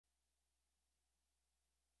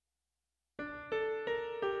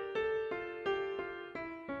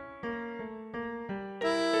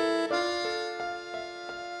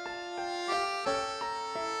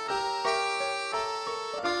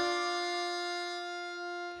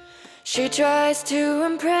She tries to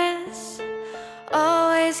impress,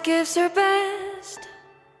 always gives her best,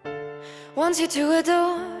 wants you to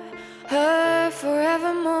adore her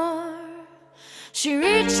forevermore. She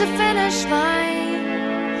reached the finish line,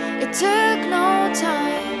 it took no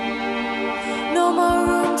time. No more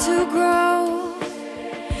room to grow,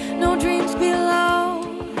 no dreams below.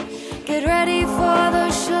 Get ready for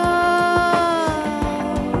the show.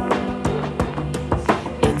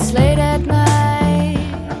 It's late at night,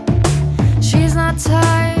 she's not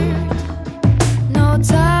tired. No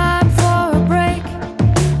time for a break,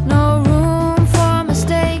 no room for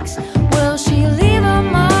mistakes. Will she leave a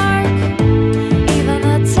mark, even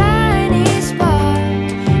a tiny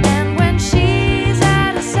spark? And when she's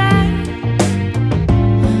out of sight,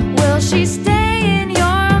 will she stay in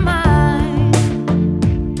your mind?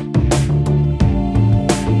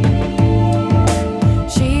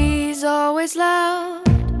 She's always loud,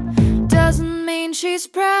 doesn't mean she's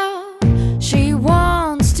proud. She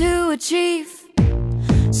wants to achieve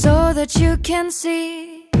so that you can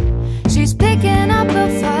see she's picking up a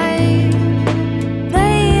fight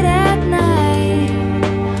late at night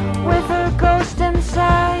with her ghost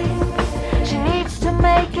inside. She needs to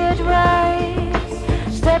make it right,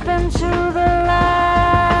 step into the light.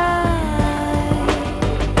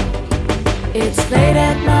 It's late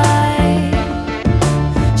at night,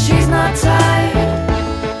 she's not tired.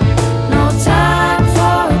 No time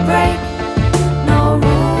for a break, no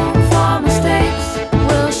room for mistakes.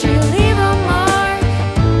 Will she leave a mark,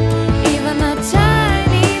 even a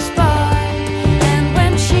tiny spark? And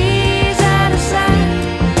when she's out of sight,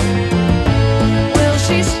 will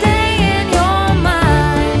she stay in your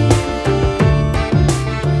mind?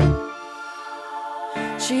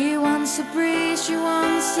 She wants to breathe, she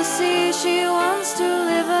wants to see, she wants to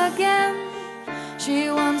live again. She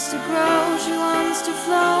wants to grow, she wants to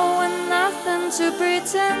flow, and nothing to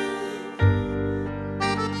pretend.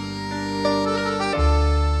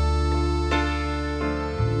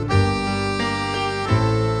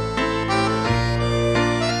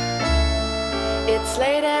 It's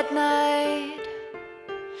late at night,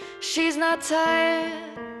 she's not tired.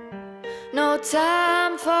 No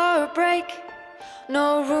time for a break,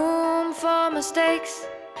 no room for mistakes.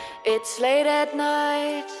 It's late at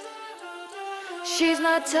night, she's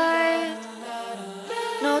not tired.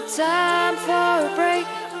 No time for a break,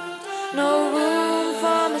 no room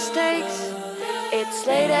for mistakes. It's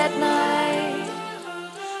late at night,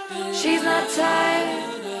 she's not tired.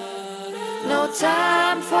 No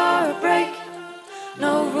time for a break,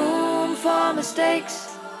 no room for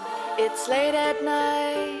mistakes. It's late at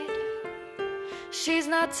night, she's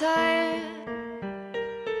not tired.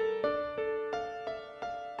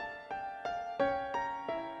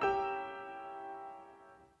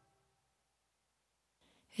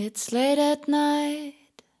 It's late at night,